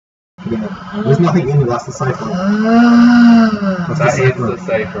There's nothing in it, that's the safe room. That is the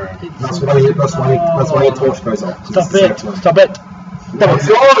safe room. That's why your torch goes off. Stop it! Stop it! Don't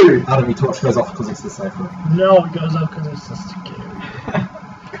go! Adam, your torch goes off because it's the safe room. No, it goes off because it's so scary.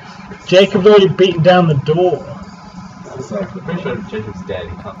 Jacob's already beaten down the door. That's the safe room. Pretty sure Jacob's dead,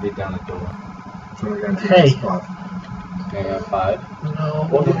 he can't beat down the door. Hey! Okay, 5. No.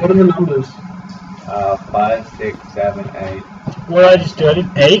 What are the numbers? 5, 6, 7, 8. What did I just do? I did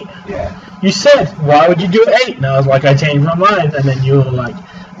 8? Yeah. You said, why would you do 8? And I was like, I changed my mind. And then you were like,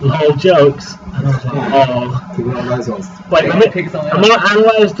 lol jokes. And I was like, oh. Wait, I'm going to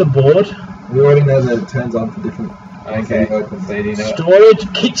analyze the board. We already know that it turns on for different. Okay. So you know.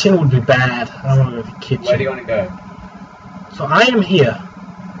 Storage, kitchen would be bad. I don't want to go to the kitchen. Where do you want to go? So I am here.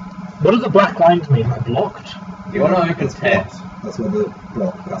 What do the black lines mean? Am I blocked? You want to open 10? That's where the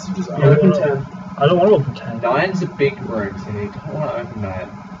block passages are. Yeah, open 10. I don't want to open 10. 9's a big room, so you don't want to open 9.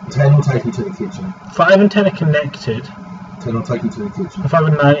 10 will take you to the kitchen. 5 and 10 are connected. 10 will take you to the kitchen. 5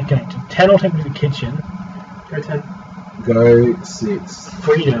 and 9 are connected. 10 will take me to the kitchen. Go 10. Go 6.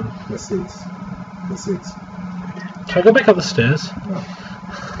 Freedom. Go 6. Go 6. Can I go back up the stairs? No.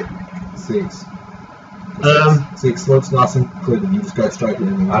 6. 6 looks nice and clear, and you just go straight in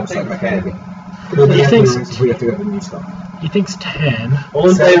and I think 10. You think we have to go to the new stuff. He thinks 10. All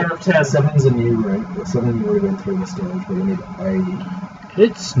in favor of 10. 7's a new room. 7 new room and 3 in storage, but we need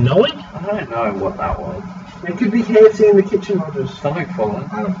It's snowing? I don't know what that was. It could be KFC in the kitchen, Rogers. Something fallen.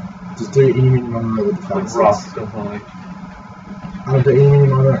 Adam, just do any mini mono with the Like fans. rocks or something. Adam, do any mini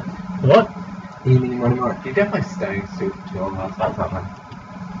mono. What? Any mini mono. You're definitely staying super chill on that stuff, aren't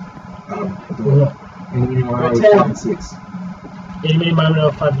Adam, do What? any mini mono with 5 and 6. Any mini moment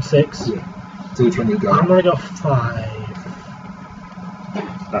of 5 and 6? Yeah. So which one do you go? I'm gonna go 5.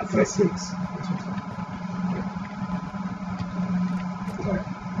 That's Go 6. 6. Okay.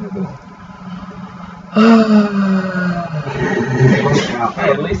 Hey,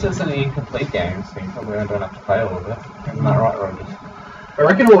 at least it's an incomplete game, so you probably don't have to play all of it. Isn't that right, Rogers? I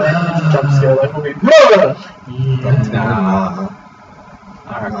reckon we'll end with a jump scare, like we'll be Yeah. Nah.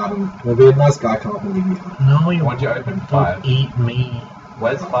 There'll be a nice guy come up and give you No, you Why'd you open don't 5? eat me.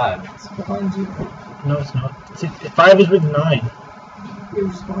 Where's 5? It's behind you. No, it's not. 5 is with 9. Yeah,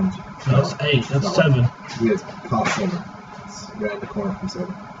 it's behind you. No, that's 8. That's 7. Yeah, it's past 7. It's around the corner from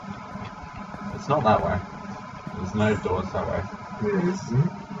 7. It's not that way. There's no doors that way. Yeah, it is, isn't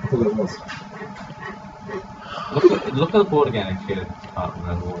it? I thought it was. Look at the board again if you can't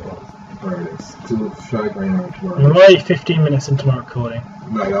remember what it was. There it is. To show green orange. I'm already 15 minutes into my recording.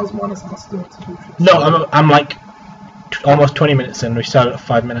 No, that was minus us still. No, I'm like almost 20 minutes in. We started at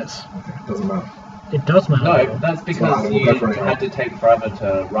 5 minutes. Okay, doesn't matter. It does matter. No, that's because you had to take forever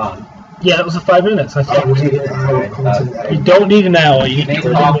to run. Yeah, that was the 5 minutes. I think. We need an hour of content. You don't need an hour. You You need need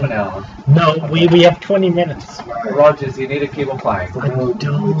 20 half an minutes. hour. No, we have 20 minutes. Rogers, you need to keep on playing. I don't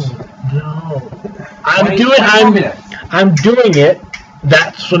know. 21 minutes. I'm doing it.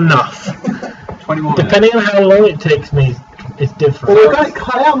 That's enough. 21 minutes. Depending on how long it takes me, it's different. Well, we're going to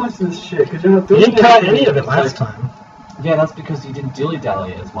cut out most of this shit, because you're not You doing didn't cut any of it last time. Yeah, that's because you didn't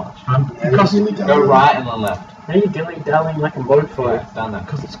dilly-dally as much. Because Go right and then left. Now you're dilly-dallying like a boat Yeah, fight. it's down there.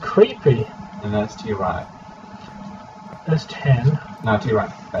 it's creepy. And that's to your right. There's 10. No, to your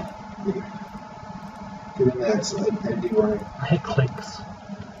right. There. Get in there, it's an empty room. I hate clicks.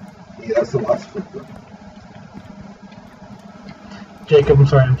 Yeah, that's the last click. Jacob, I'm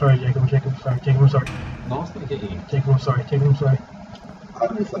sorry, Jacob, I'm sorry, Jacob, I'm sorry. No one's gonna get you. Jacob, I'm sorry, Jacob, I'm sorry. I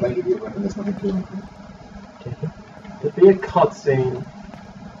don't know if I don't give you a weapon, there's nothing to do. Jacob. There'd be a cutscene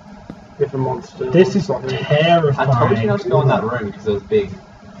with a monster. This is something. terrifying. I told you not to go in that room because it was big.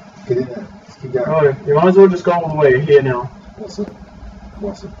 Get in there, just keep going. Oh, you might as well just go all the way. You're here now. What's it?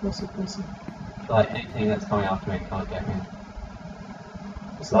 What's it? Like anything that's coming after me can't get me.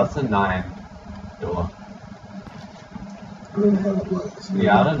 What's So that's a 9 door. I don't know how that works.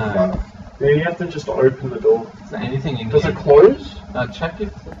 Yeah, I don't know. Yeah, you have to just open the door. Is there anything in Does here? it close? Check if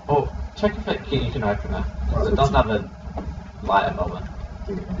you can open it. 'Cause it doesn't have a light above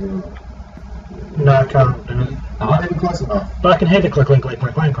it. No, I can't do it. I'm not even close enough. But I can hear the click. Okay. So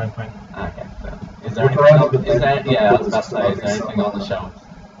is there anything? Yeah, I was about to say. Is there anything on the shelf?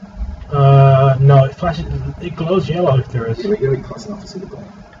 No, it flashes. It glows yellow if there is. Yeah, we're getting close enough to see the glow.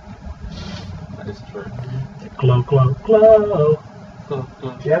 That is true. Glow. Go. Do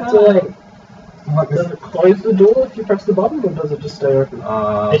you have to does it close the door if you press the button, or does it just stay open?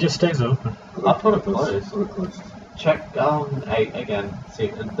 It just stays open. I thought it closed. Closed. Check 8 again. See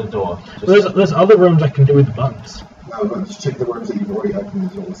the door. Just There's other rooms I can do with the buttons. No, just check the rooms that you've already opened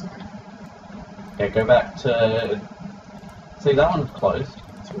the doors. okay, go back to. See that one's closed.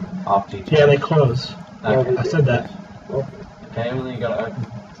 after you change. Yeah, they close. Okay. I said that. Okay, well then you gotta open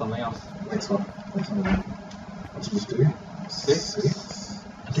something else. Next one. What should we just do?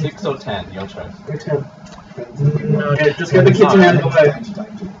 6 or 10, your choice. Go 10. No, Okay, just get the kitchen out of the way.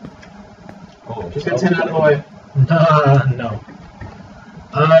 Oh, Just get 10 out of the way. no.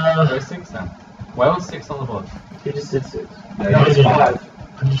 Go 6 then. Where was 6 on the board? You just did 6. No, No, it's you didn't. 5.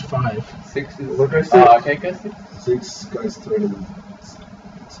 I just 5. 6 is... We'll go 6. okay, go 6. 6 goes through to the...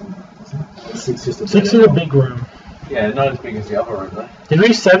 6 just a 6 is a big room. Yeah, not as big as the other room though. Did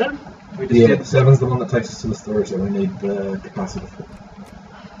we 7? We just Yeah, did... 7's the one that takes us to the storage that we need the capacity for.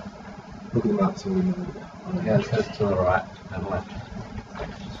 Look at the map so we know where to go. Yeah, it's just to the right and left.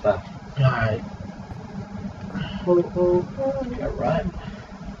 Just that. Alright. Go right.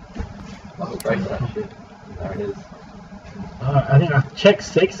 Break that shit. There it is. Alright, I think I'll check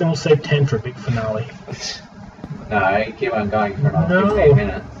 6 and we'll save 10 for a big finale. No, you keep on going for another No. 15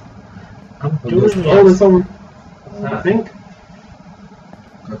 minutes. I'm doing there's- it. Oh, there's someone. I think.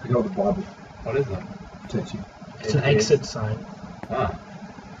 Go pick up the Bible. What is it? Protect you. It's an exit sign. Ah,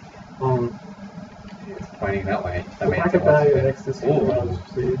 it's pointing that way. That The means packet it wants value to next to Ooh.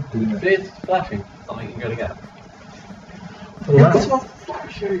 Doing it. See, it's flashing. Something you can go to get. Well, It's not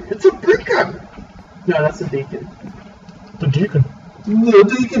flashing. It's a beacon. No, that's a beacon. the Deacon. Little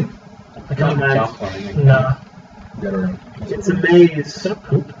Deacon! I You can't can jump on it. Nah. Get around. It's a maze. Is that a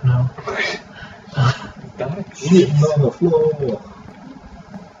poop? No. Shitting on the floor.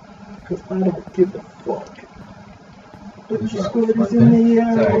 Because I don't give a fuck. But Is your that squad is right in the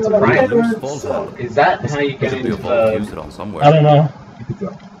air. So it's a whatever, rank. Loose falls out. Is that how you get It'll be into a vault. Use the... it on I somewhere. don't know. You pick it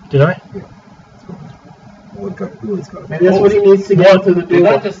up. Did I? Or go. Who's got it? Maybe that's what he needs to get to the Did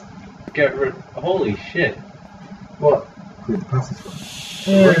that door. just get rid... Holy shit. What? Clear the passage for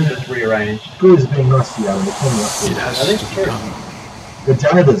The room just rearranged. Good is being nice to you, Alan. They're coming up It to has I think to it's be true. done. you. The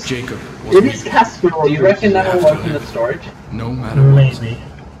janitors. Jacob was It is me. Casper. Do you reckon that will open the storage? No matter what. Maybe.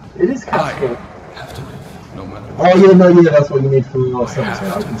 It is I Casper. have to live. No matter what. Oh, yeah, no, yeah, that's what you need for your I 7, have so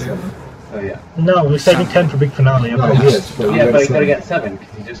to open do. 7. Oh yeah. No, we're saving 10 for big finale. No, Okay. yes, but Yeah, but you gotta 7. get 7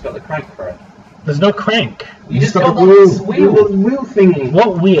 because you just got the crank for it. There's no crank. You just got the the wheel. wheel. The wheel thingy.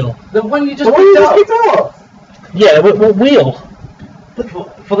 What wheel? The one you just The one you picked just up. picked up. Yeah, what wheel?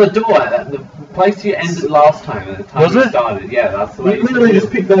 For the door, the place you ended last time at the time Was you it? started. Yeah, that's the way We you literally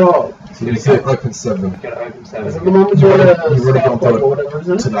just picked that up. So you say open 7 Gotta open Is 7. it the moment You where already- the you've already spark gone plug through or whatever,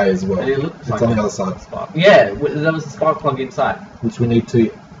 isn't it? today as well. And it looks It's like on the a other side, spark. Yeah, there was a spark plug inside. which we need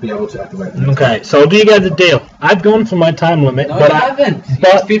to be able to activate. Okay, so I'll do you guys a deal. I've gone for my time limit, No, but you haven't. You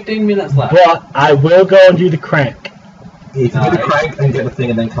but- have 15 minutes left. but I will go and do the crank. Yeah, you can do the Nice. crank and get the thing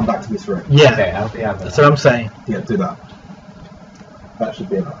and then come back to this room. Yeah, Okay, I'll be having that's what I'm saying. Yeah, do that. That should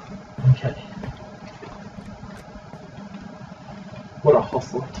be enough. Okay. What a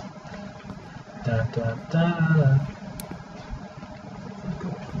hustler. Da, da, da,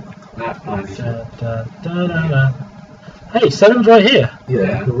 Nat 90. da, da, da, da, da. Hey, 7's right here. Yeah,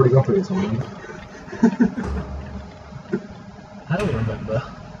 Yeah. we've already gone through this one. I don't remember.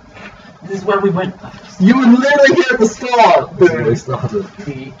 This is where we went. You were literally here at the start, This is where we dude. started.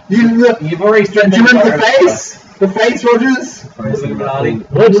 You've already Do said you remember the face? The face, Rogers? Illuminati.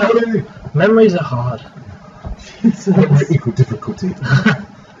 What's that? Memories are hard. Equal difficulty.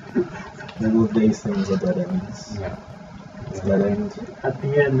 All of these things are dead ends. Yeah. It's dead end. At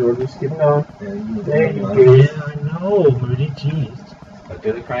the end, Rogers, keep going. And There you go. go. Yeah, I know, Moody. Jeez. But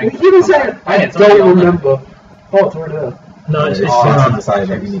do the You crank. keep on saying, I Hey, it's already don't on there. remember. Oh, it's already there. No, it's It's Oh, not it's decided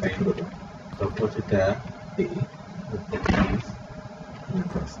that you need to put it So put it there. E. With the keys. And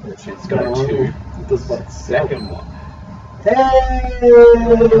press H. It's got 2. It does like Second one. Hey! You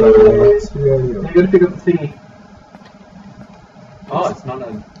gotta pick up the thingy. Oh, it's not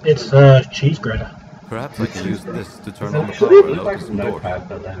a... It's a cheese grater. Perhaps I can use this to turn It's on the actually, power it and looks like open a some doors. notepad,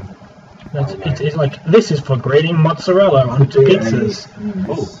 but then... It's like, this is for grating mozzarella onto pizzas.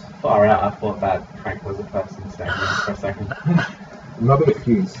 Oh, far out. I thought that crank was a person standing for a second. Another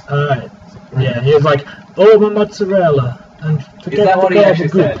fuse. Alright. Yeah, he was like, oh, my mozzarella. And forget Is that what the he garble actually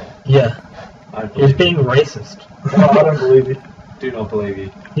goop. said? Yeah. I He was believe being you. racist. Oh, I don't believe you. Do not believe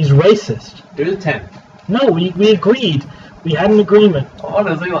you. He's racist. Do the 10. No, we agreed. We had an agreement.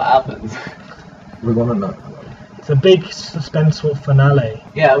 Honestly, what happens? We want to know. It's a big suspenseful finale.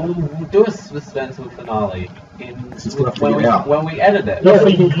 Yeah, we'll do a suspenseful finale Just gonna figure it out. when we edit it. No, for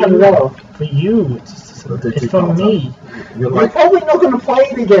you can cut it you. off. For you. It's But they do for parts me. You're We're like, probably not gonna play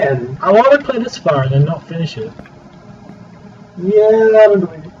it again. I want to play this far and then not finish it. Yeah, I don't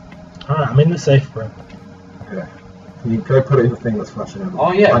believe you. Alright, I'm in the safe room. okay. You go put it in the thing that's flashing over.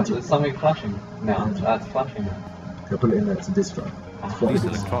 Oh yeah, Behind you. there's something flashing now. That's flashing now. Go put it in there, it's a disk drive. These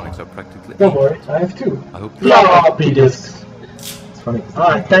electronics are practically. Don't worry, I have 2. I hope Floppy disks. It's funny.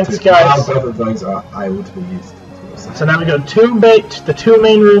 Alright, thanks, Now guys. both of those are able to be used. So now we got the 2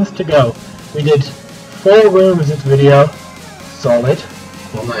 main rooms to go. We did 4 rooms this video. Solid.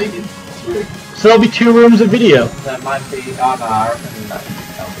 Well, no, you did 3. So there'll be 2 rooms of video. That might be, oh no, I reckon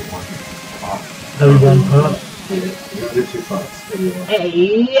that'll be one part. There'll be 1 part. Yeah, you're going to do 2 parts. Maybe 1.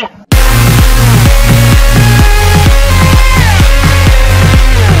 Hey!